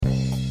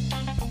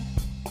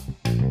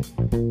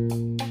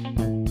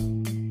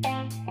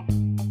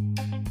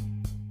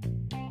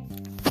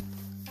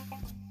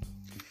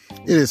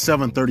It is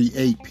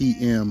 7:38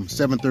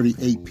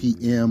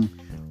 p.m.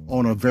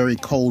 on a very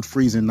cold,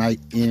 freezing night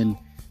in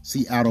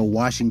Seattle,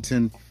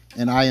 Washington.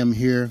 And I am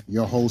here,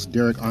 your host,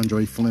 Derrick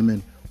Andre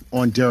Fleming,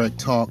 on Derrick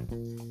Talk.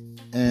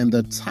 And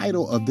the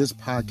title of this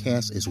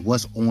podcast is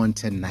What's On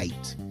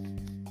Tonight?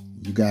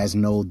 You guys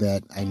know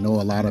that I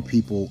know a lot of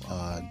people,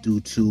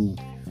 due to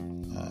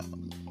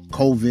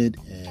COVID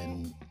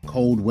and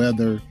cold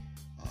weather,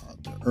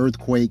 the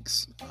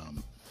earthquakes.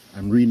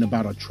 I'm reading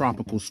about a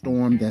tropical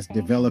storm that's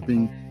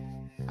developing.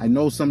 I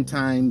know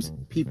sometimes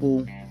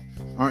people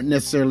aren't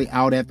necessarily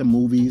out at the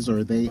movies,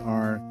 or they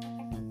aren't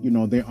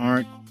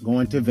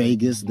going to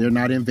Vegas. They're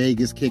not in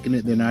Vegas kicking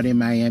it. They're not in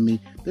Miami.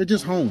 They're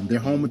just home. They're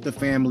home with the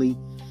family.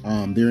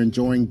 They're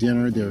enjoying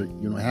dinner. They're,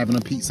 having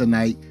a pizza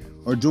night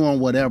or doing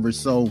whatever.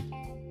 So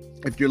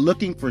if you're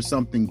looking for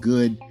something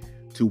good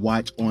to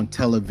watch on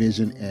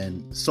television,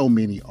 and so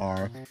many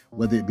are,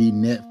 whether it be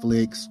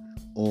Netflix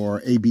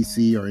or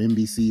ABC or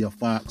NBC or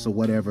Fox or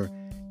whatever,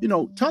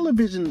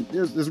 television,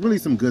 there's really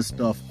some good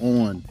stuff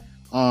on.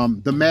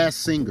 The Masked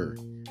Singer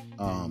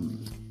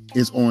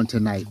is on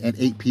tonight at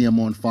 8 p.m.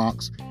 on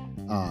Fox.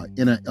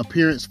 In an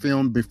appearance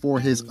filmed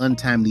before his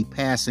untimely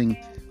passing,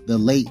 the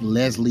late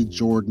Leslie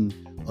Jordan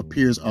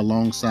appears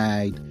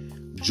alongside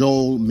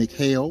Joel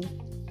McHale,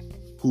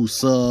 who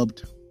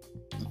subbed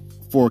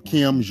for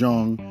Kim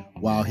Jong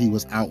while he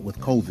was out with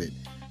COVID.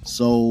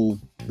 So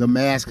The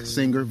Masked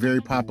Singer, very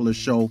popular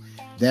show,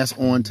 that's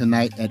on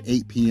tonight at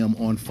 8 p.m.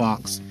 on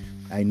Fox.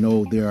 I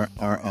know there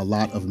are a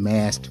lot of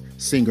Masked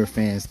Singer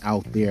fans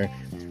out there.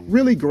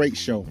 Really great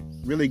show.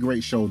 Really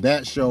great show.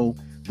 That show,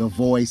 The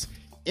Voice.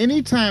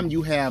 Anytime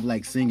you have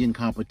like singing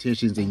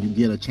competitions and you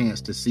get a chance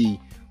to see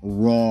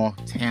raw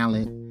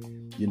talent,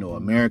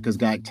 America's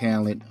Got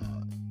Talent,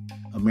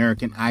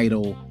 American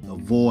Idol, The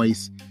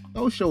Voice,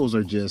 those shows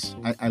are just,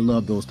 I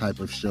love those type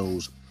of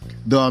shows.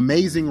 The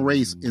Amazing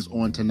Race is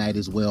on tonight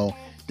as well.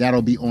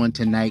 That'll be on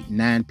tonight,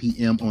 9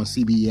 p.m. on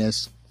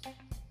CBS.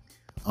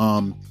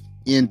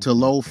 In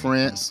Toulouse,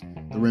 France,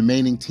 the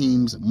remaining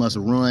teams must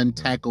run,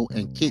 tackle,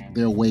 and kick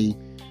their way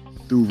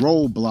through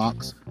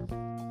roadblocks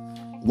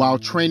while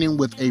training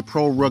with a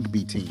pro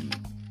rugby team.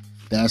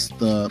 That's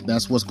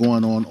what's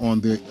going on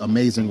the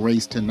Amazing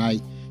Race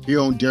tonight. Here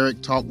on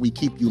Derrick Talk, we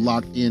keep you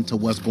locked into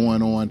what's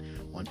going on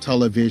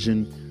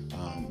television.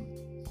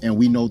 And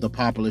we know the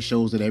popular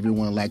shows that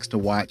everyone likes to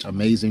watch.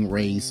 Amazing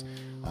Race,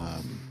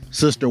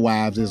 Sister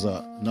Wives is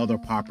another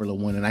popular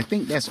one, and I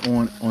think that's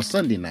on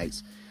Sunday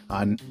nights,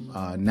 9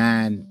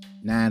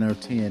 or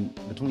 10,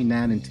 between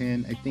 9 and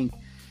 10, I think.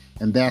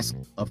 And that's,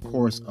 of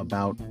course,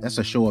 that's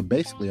a show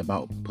basically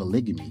about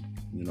polygamy.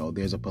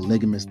 There's a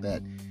polygamist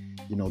that,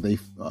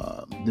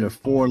 there are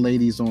 4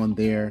 ladies on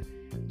there,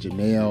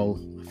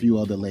 Janelle, a few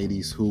other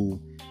ladies who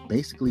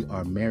basically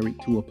are married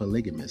to a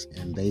polygamist,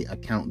 and they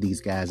account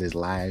these guys as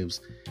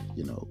lives,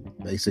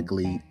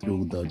 basically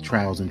through the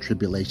trials and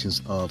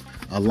tribulations of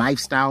a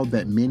lifestyle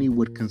that many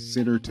would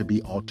consider to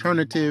be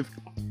alternative,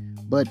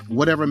 but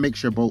whatever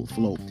makes your boat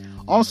float.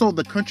 Also,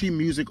 the Country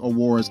Music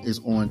Awards is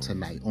on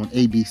tonight on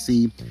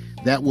ABC.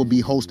 That will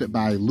be hosted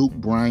by Luke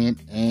Bryan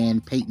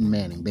and Peyton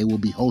Manning. They will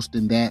be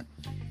hosting that.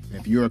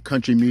 If you're a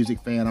country music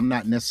fan, I'm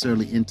not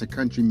necessarily into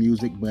country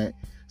music, but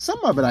some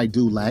of it I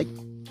do like.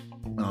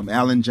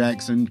 Alan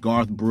Jackson,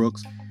 Garth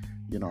Brooks.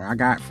 I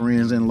got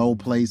friends in low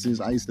places.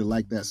 I used to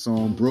like that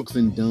song, Brooks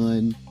and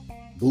Dunn,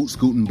 Boot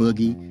Scootin'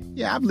 Boogie.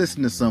 Yeah, I've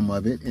listened to some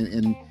of it,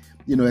 and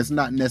it's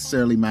not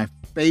necessarily my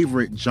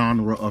favorite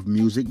genre of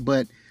music,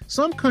 but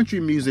some country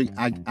music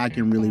I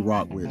can really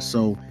rock with.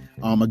 So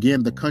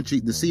again, the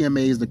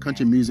CMAs, the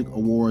Country Music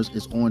Awards,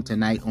 is on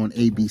tonight on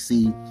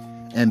ABC,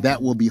 and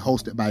that will be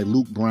hosted by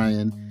Luke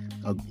Bryan.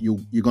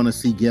 You're going to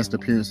see guest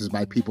appearances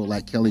by people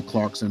like Kelly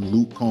Clarkson,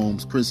 Luke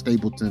Combs, Chris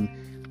Stapleton,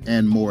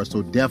 and more.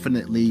 So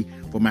definitely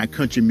for my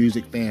country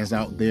music fans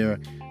out there,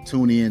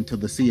 tune in to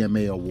the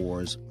CMA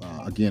Awards,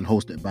 again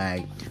hosted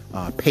by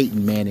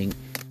Peyton Manning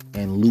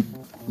and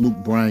Luke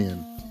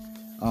Bryan.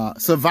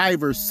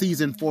 Survivor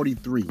season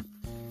 43,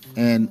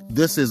 and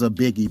this is a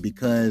biggie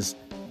because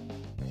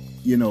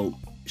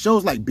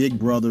shows like Big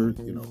Brother,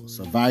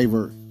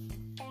 Survivor,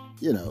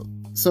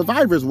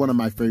 Survivor is one of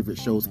my favorite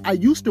shows. I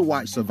used to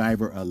watch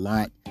Survivor a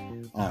lot.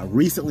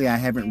 Recently, I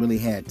haven't really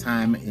had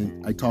time,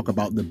 and I talk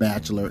about The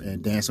Bachelor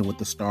and Dancing with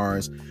the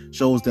Stars,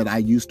 shows that I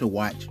used to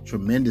watch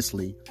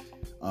tremendously.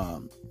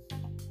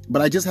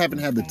 But I just haven't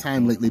had the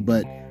time lately,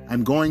 but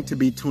I'm going to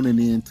be tuning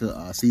in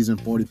to season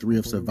 43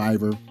 of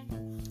Survivor,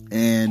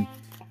 and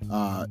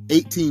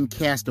 18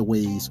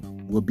 castaways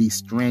will be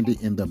stranded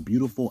in the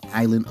beautiful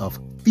island of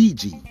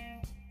Fiji.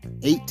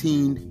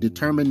 18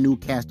 determined new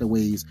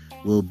castaways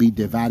will be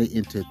divided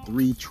into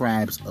 3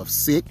 tribes of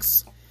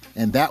 6,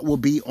 and that will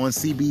be on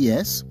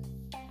CBS.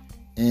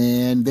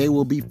 And they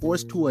will be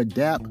forced to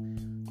adapt,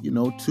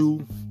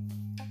 to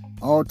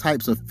all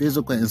types of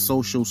physical and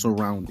social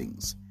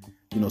surroundings.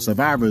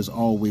 Survivor is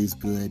always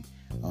good.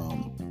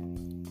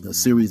 the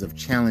series of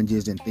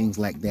challenges and things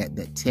like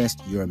that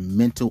test your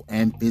mental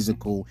and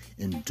physical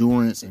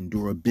endurance and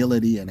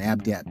durability and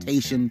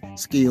adaptation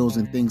skills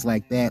and things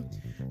like that.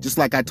 Just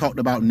like I talked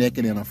about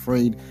Naked and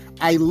Afraid,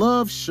 I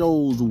love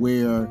shows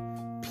where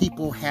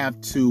people have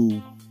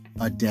to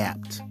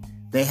adapt.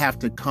 They have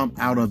to come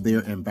out of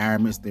their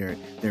environments, their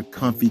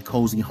comfy,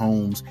 cozy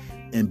homes,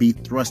 and be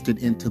thrusted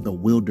into the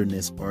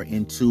wilderness or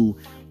into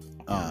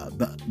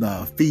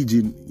the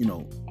Fijian,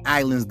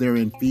 islands there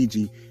in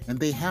Fiji, and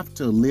they have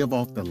to live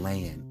off the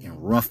land and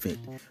rough it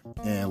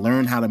and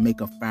learn how to make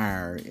a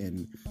fire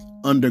and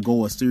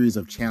undergo a series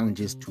of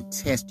challenges to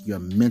test your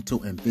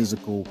mental and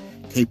physical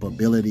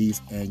capabilities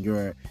and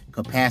your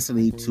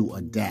capacity to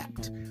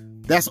adapt.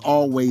 That's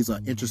always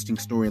an interesting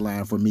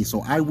storyline for me.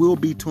 So I will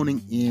be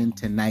tuning in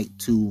tonight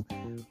to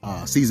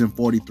season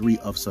 43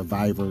 of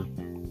Survivor.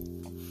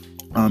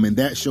 And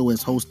that show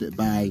is hosted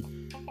by,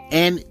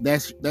 and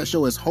that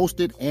show is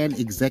hosted and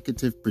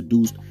executive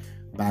produced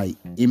by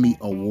Emmy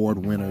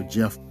Award winner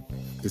Jeff,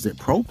 is it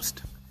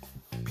Probst?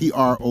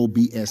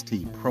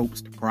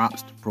 Probst,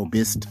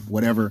 Probst,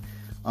 whatever.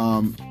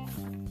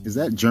 Is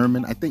that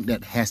German? I think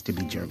that has to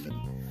be German.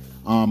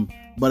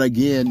 But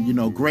again,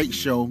 great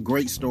show,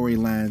 great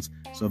storylines.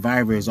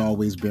 Survivor has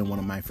always been one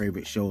of my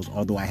favorite shows,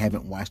 although I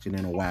haven't watched it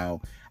in a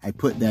while. I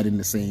put that in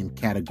the same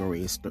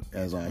category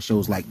as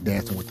shows like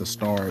Dancing with the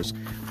Stars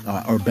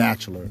or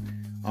Bachelor.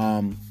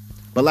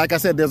 But like I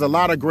said, there's a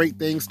lot of great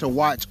things to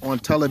watch on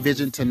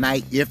television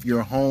tonight if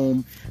you're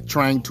home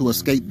trying to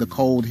escape the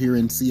cold here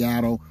in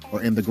Seattle or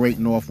in the great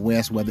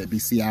Northwest, whether it be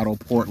Seattle,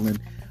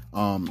 Portland.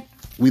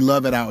 We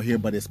love it out here,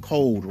 but it's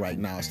cold right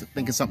now. I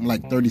think it's something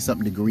like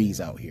 30-something degrees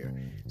out here.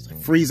 It's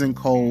freezing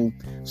cold.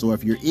 So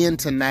if you're in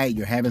tonight,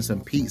 you're having some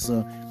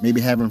pizza,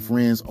 maybe having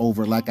friends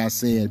over, like I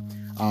said,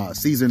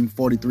 season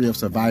 43 of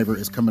Survivor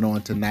is coming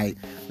on tonight.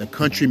 The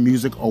Country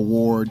Music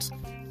Awards,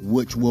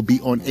 which will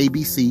be on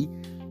ABC,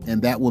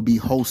 and that will be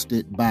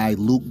hosted by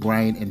Luke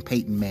Bryan and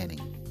Peyton Manning.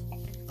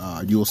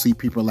 You'll see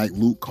people like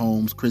Luke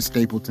Combs, Chris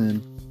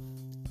Stapleton,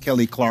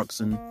 Kelly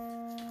Clarkson.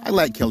 I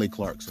like Kelly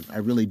Clarkson. I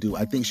really do.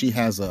 I think she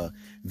has a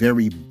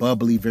very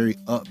bubbly, very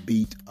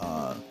upbeat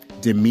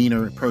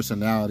demeanor,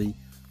 personality.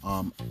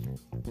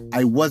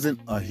 I wasn't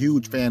a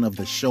huge fan of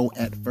the show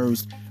at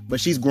first, but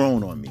she's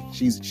grown on me.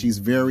 She's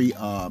very,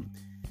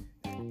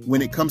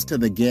 when it comes to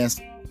the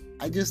guests,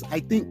 I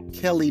think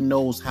Kelly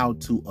knows how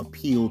to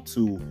appeal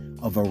to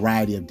a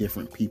variety of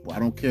different people. I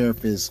don't care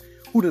if it's,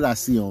 who did I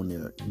see on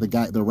there?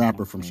 The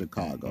rapper from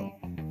Chicago.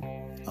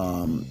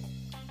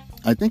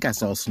 I think I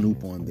saw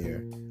Snoop on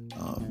there.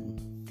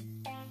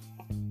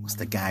 What's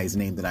the guy's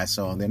name that I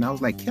saw on there? And I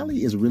was like,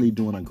 Kelly is really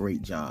doing a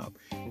great job.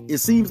 It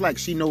seems like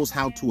she knows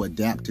how to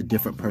adapt to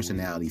different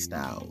personality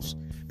styles,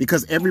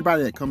 because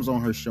everybody that comes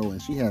on her show,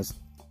 and she has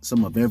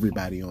some of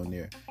everybody on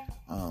there.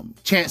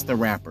 Chance the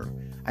Rapper.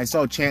 I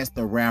saw Chance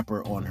the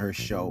Rapper on her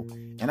show,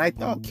 and I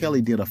thought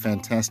Kelly did a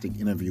fantastic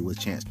interview with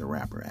Chance the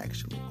Rapper,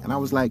 actually. And I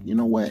was like, you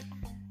know what?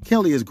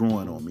 Kelly is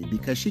growing on me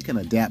because she can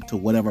adapt to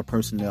whatever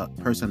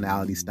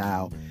personality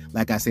style.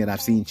 Like I said,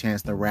 I've seen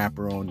Chance the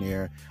Rapper on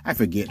there. I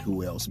forget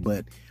who else,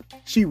 but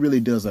she really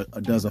does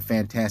a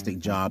fantastic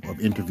job of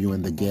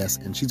interviewing the guests,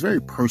 and she's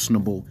very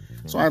personable.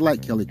 So I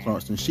like Kelly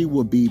Clarkson. She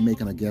will be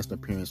making a guest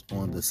appearance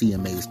on the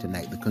CMAs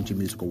tonight, the Country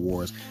Music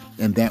Awards,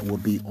 and that will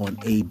be on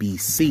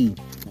ABC.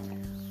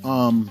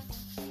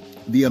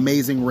 The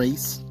Amazing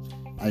Race.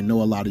 I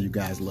know a lot of you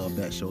guys love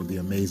that show, The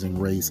Amazing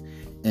Race.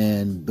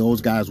 And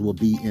those guys will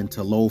be in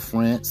Toulouse,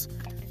 France.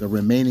 The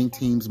remaining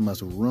teams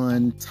must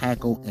run,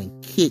 tackle, and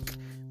kick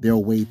their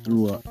way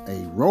through a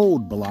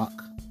roadblock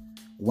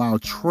while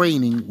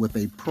training with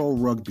a pro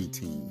rugby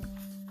team.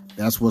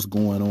 That's what's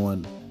going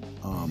on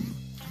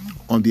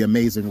The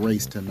Amazing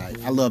Race tonight.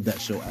 I love that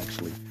show,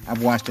 actually.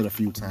 I've watched it a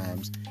few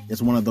times.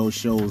 It's one of those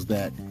shows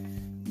that,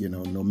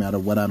 no matter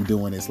what I'm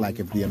doing, it's like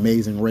if The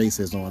Amazing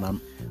Race is on,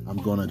 I'm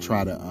going to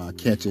try to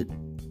catch it.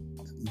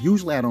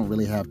 Usually I don't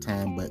really have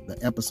time, but the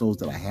episodes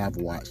that I have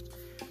watched,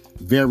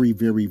 very,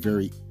 very,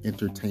 very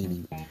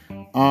entertaining.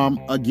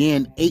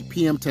 Again, 8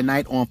 p.m.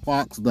 tonight on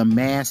Fox, The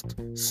Masked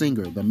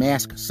Singer.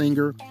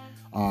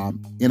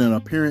 In an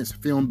appearance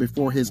filmed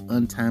before his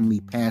untimely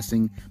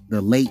passing,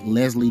 the late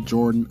Leslie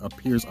Jordan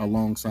appears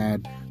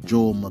alongside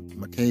Joel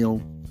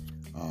McHale,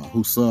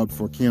 who subbed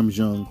for Kim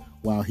Jong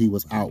while he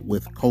was out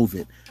with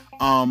COVID.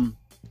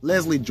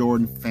 Leslie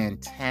Jordan,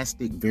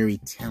 fantastic, very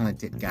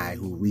talented guy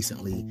who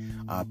recently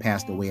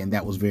passed away, and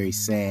that was very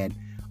sad.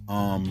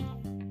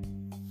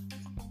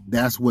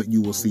 That's what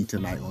you will see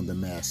tonight on The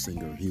Masked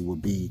Singer. He will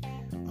be,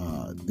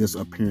 this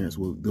appearance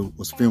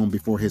was filmed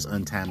before his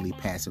untimely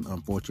passing,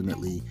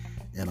 unfortunately,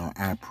 and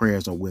our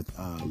prayers are with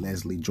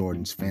Leslie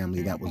Jordan's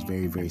family. That was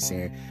very, very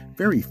sad.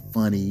 Very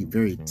funny,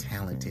 very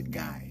talented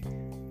guy.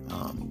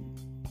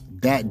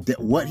 That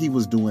what he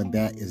was doing,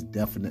 that is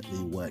definitely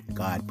what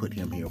God put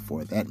him here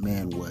for. That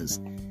man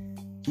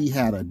he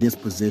had a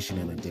disposition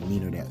and a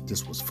demeanor that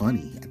just was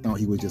funny. I thought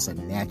he was just a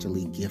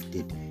naturally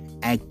gifted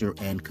actor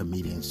and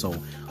comedian. So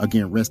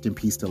again, rest in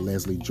peace to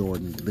Leslie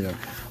Jordan there.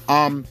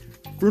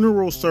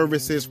 Funeral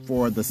services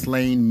for the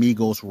slain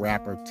Migos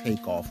rapper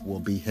Takeoff will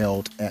be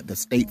held at the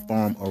State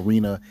Farm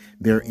Arena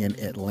there in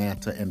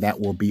Atlanta, and that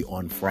will be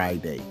on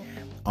Friday.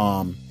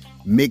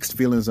 Mixed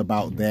feelings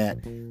about that.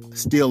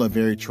 Still a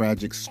very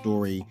tragic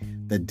story.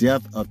 The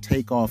death of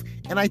Takeoff,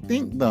 and I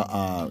think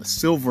the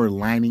silver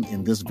lining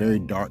in this very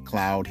dark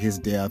cloud, his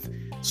death,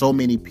 so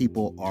many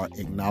people are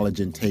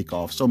acknowledging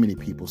Takeoff. So many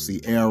people,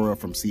 Sierra,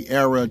 from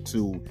Sierra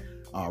to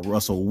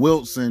Russell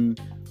Wilson.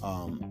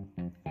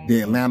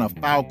 The Atlanta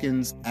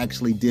Falcons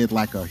actually did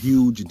like a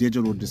huge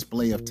digital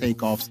display of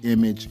Takeoff's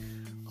image.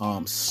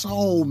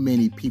 So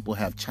many people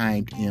have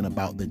chimed in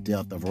about the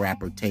death of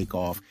rapper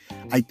Takeoff.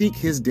 I think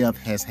his death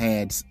has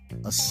had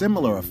a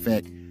similar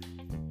effect.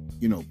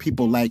 You know,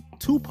 people like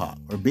Tupac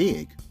or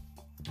Big.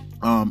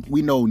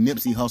 We know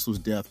Nipsey Hussle's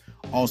death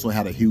also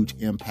had a huge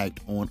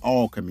impact on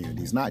all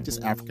communities, not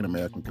just African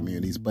American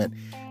communities, but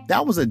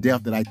that was a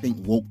death that I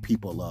think woke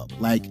people up.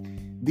 Like,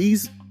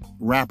 these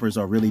rappers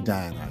are really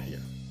dying out here.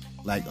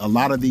 Like, a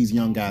lot of these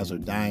young guys are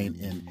dying,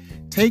 and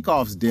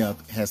Takeoff's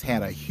death has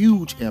had a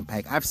huge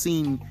impact. I've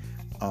seen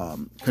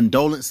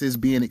condolences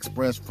being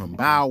expressed from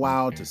Bow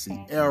Wow to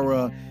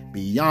Sierra,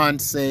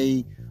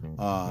 Beyonce,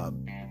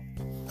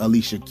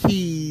 Alicia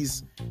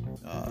Keys,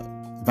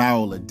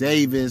 Viola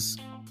Davis.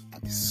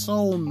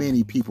 So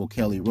many people,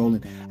 Kelly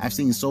Rowland. I've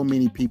seen so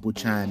many people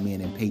chime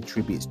in and pay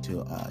tributes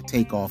to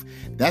Takeoff.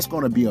 That's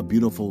going to be a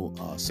beautiful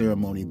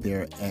ceremony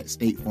there at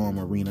State Farm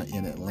Arena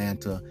in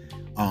Atlanta.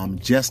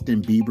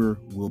 Justin Bieber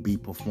will be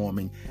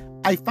performing.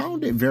 I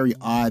found it very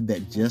odd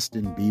that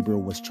Justin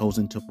Bieber was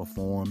chosen to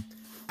perform.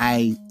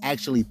 I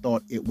actually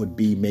thought it would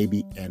be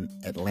maybe an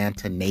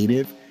Atlanta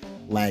native,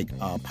 like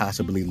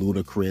possibly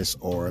Ludacris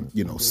or,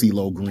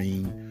 CeeLo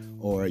Green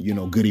or,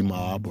 Goody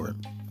Mob or,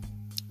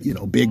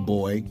 Big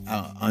Boy,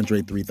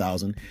 Andre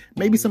 3000,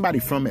 maybe somebody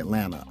from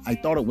Atlanta. I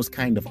thought it was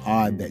kind of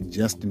odd that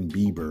Justin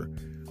Bieber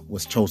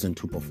was chosen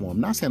to perform.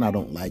 Not saying I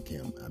don't like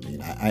him. I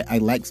mean, I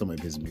like some of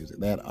his music.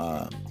 That,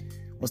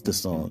 what's the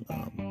song?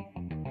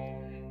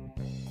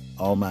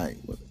 All My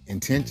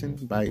Intention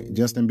by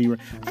Justin Bieber.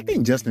 I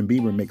think Justin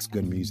Bieber makes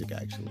good music,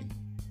 actually.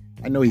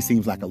 I know he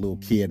seems like a little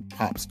kid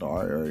pop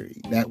star, or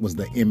that was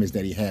the image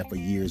that he had for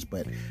years,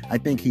 but I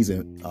think he's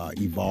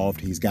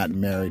evolved. He's gotten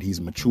married. He's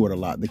matured a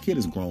lot. The kid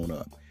has grown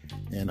up.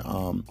 And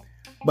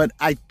but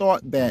I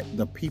thought that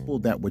the people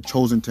that were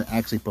chosen to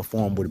actually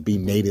perform would be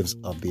natives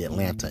of the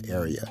Atlanta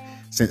area,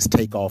 since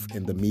Takeoff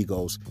and the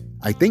Migos,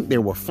 I think they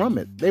were from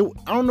it. I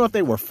don't know if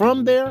they were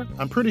from there.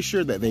 I'm pretty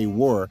sure that they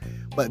were,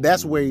 but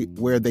that's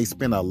where they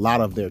spend a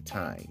lot of their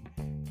time.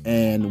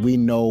 And we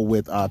know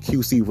with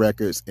QC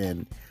Records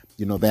and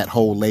that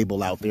whole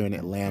label out there in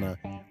Atlanta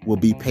will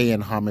be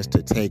paying homage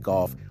to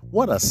Takeoff.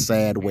 What a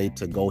sad way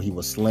to go. He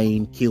was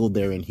slain, killed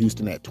there in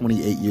Houston at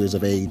 28 years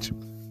of age.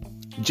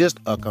 Just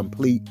a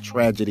complete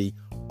tragedy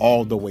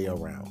all the way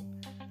around.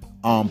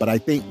 But I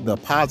think the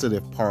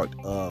positive part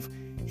of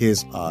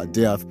his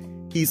death,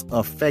 he's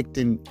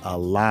affecting a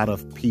lot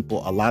of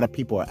people. A lot of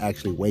people are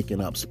actually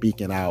waking up,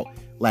 speaking out.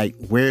 Like,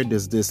 where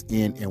does this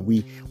end? And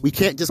we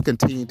can't just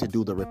continue to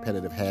do the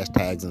repetitive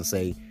hashtags and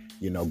say,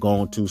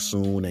 gone too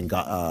soon and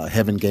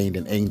heaven gained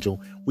an angel.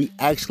 We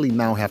actually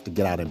now have to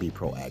get out and be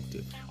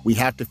proactive. We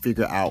have to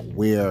figure out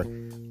where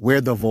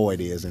the void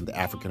is in the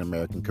African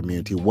American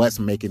community. What's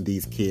making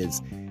these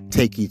kids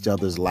take each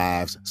other's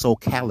lives so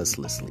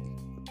callously.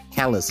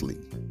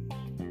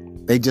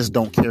 They just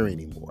don't care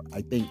anymore.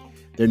 I think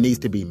there needs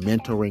to be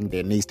mentoring.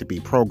 There needs to be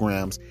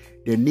programs.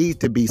 There needs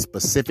to be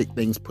specific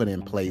things put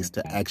in place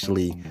to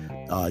actually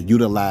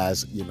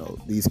utilize,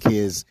 these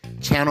kids,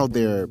 channel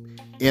their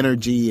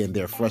energy and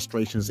their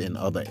frustrations in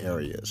other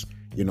areas.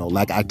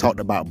 Like I talked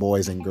about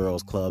boys and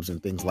girls clubs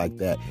and things like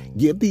that.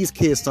 Give these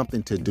kids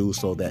something to do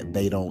so that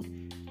they don't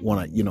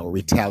want to,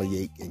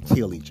 retaliate and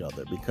kill each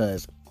other,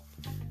 because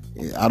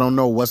I don't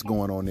know what's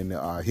going on in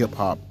the hip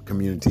hop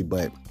community,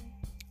 but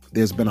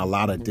there's been a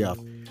lot of death.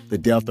 The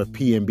death of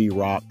P&B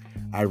Rock.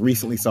 I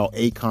recently saw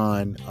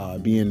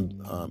Akon being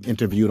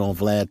interviewed on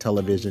Vlad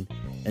television,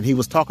 and he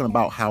was talking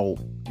about how,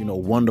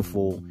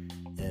 wonderful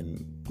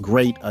and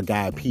great a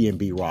guy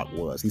P&B Rock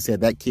was. He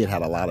said that kid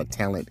had a lot of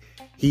talent.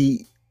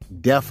 He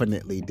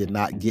definitely did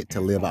not get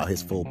to live out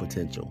his full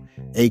potential.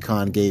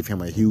 Akon gave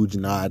him a huge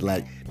nod,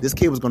 like this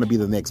kid was going to be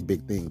the next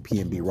big thing.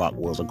 P&B Rock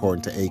was,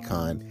 according to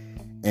Akon.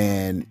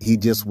 And he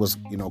just was,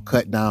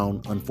 cut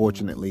down,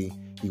 unfortunately.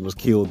 He was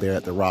killed there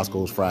at the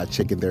Roscoe's Fried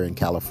Chicken there in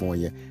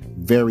California.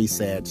 Very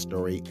sad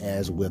story,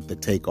 as with the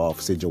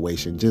Takeoff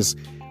situation. Just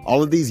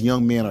all of these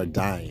young men are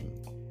dying.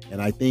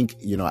 And I think,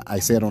 I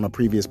said on a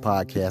previous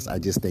podcast, I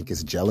just think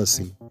it's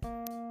jealousy.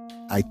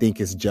 I think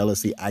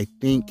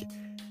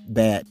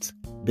that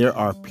there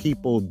are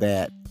people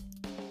that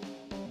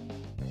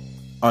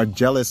are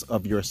jealous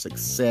of your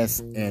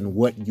success and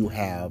what you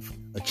have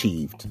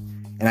achieved.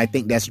 And I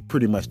think that's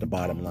pretty much the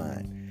bottom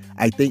line.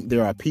 I think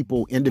there are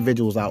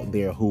individuals out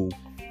there who,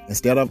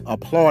 instead of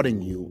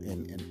applauding you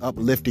and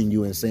uplifting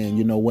you and saying,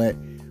 you know what,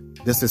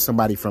 this is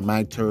somebody from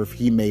my turf,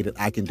 he made it,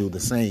 I can do the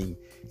same.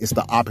 It's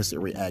the opposite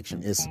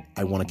reaction. It's,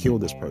 I want to kill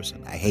this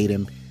person. I hate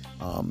him.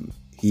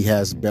 He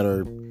has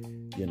better,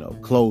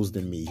 clothes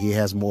than me. He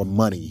has more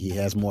money. He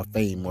has more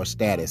fame, more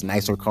status,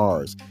 nicer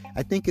cars.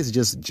 I think it's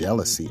just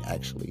jealousy,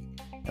 actually.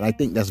 And I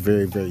think that's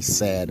very, very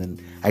sad.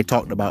 And I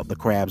talked about the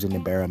crabs in the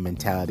barrel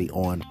mentality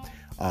on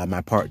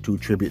my part 2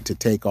 tribute to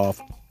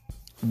Takeoff.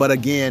 But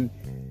again,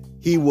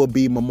 he will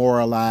be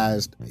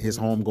memorialized. His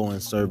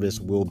homegoing service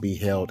will be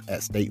held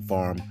at State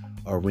Farm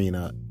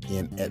Arena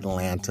in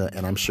Atlanta.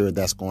 And I'm sure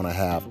that's going to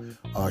have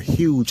a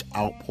huge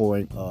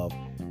outpouring of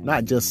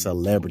not just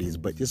celebrities,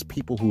 but just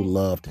people who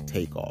love to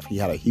Takeoff. He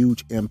had a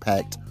huge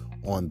impact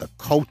on the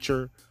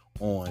culture,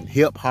 on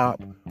hip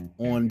hop,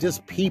 on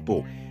just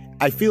people.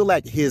 I feel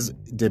like his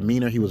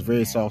demeanor, he was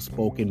very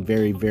soft-spoken,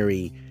 very,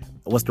 very,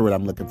 what's the word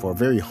I'm looking for?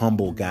 Very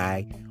humble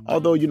guy.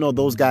 Although,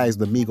 those guys,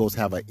 the Migos,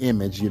 have an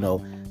image,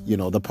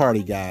 the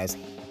party guys.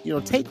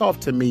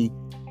 Takeoff to me,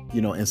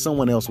 and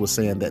someone else was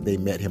saying that they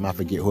met him. I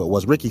forget who it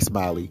was. Ricky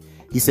Smiley.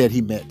 He said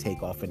he met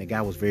Takeoff, and the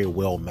guy was very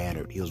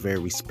well-mannered. He was very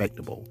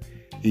respectable.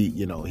 He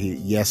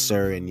yes,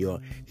 sir, and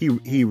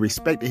he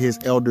respected his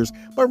elders.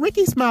 But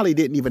Ricky Smiley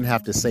didn't even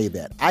have to say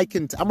that.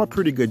 I'm a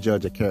pretty good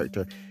judge of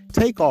character.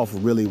 Takeoff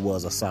really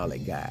was a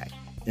solid guy.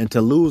 And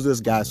to lose this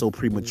guy so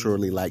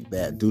prematurely like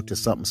that due to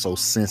something so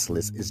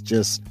senseless,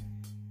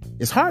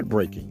 it's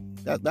heartbreaking.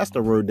 That's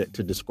the word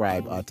to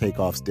describe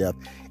Takeoff's death.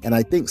 And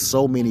I think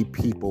so many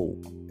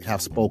people have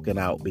spoken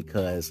out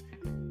because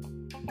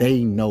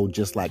they know,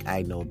 just like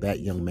I know,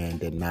 that young man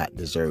did not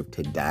deserve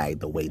to die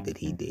the way that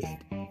he did.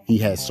 He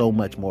had so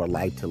much more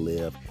life to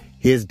live.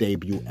 His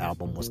debut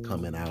album was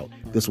coming out.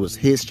 This was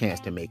his chance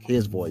to make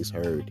his voice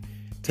heard.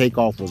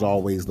 Takeoff was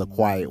always the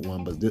quiet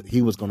one, but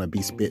he was going to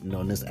be spitting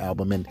on this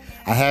album. And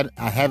I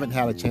haven't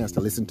had a chance to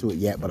listen to it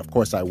yet, but of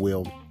course I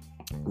will.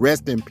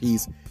 Rest in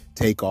peace,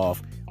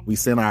 Takeoff. We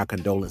send our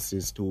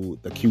condolences to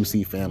the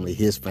QC family,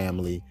 his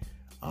family,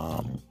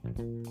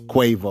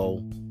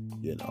 Quavo,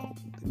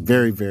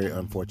 very, very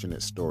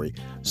unfortunate story.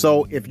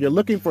 So if you're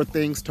looking for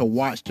things to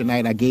watch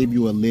tonight, I gave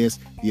you a list: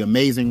 The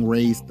Amazing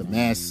Race, The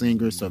Masked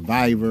Singer,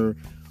 Survivor,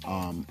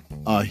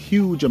 a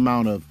huge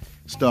amount of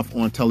stuff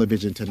on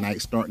television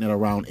tonight, starting at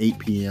around 8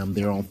 p.m.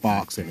 They're on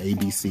Fox and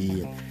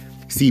ABC and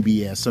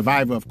CBS.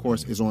 Survivor, of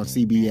course, is on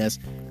CBS.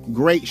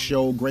 Great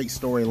show, great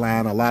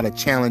storyline, a lot of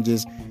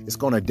challenges. It's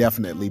going to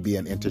definitely be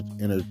an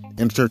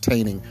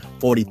entertaining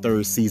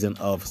 43rd season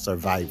of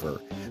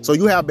Survivor. So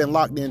you have been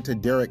locked into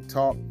Derrick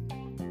Talk,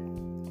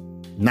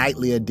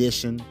 nightly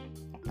edition.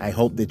 I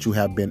hope that you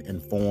have been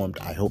informed.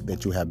 I hope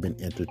that you have been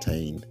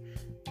entertained.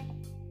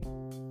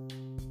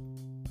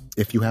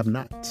 If you have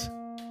not,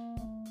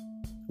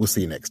 we'll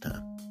see you next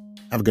time.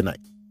 Have a good night.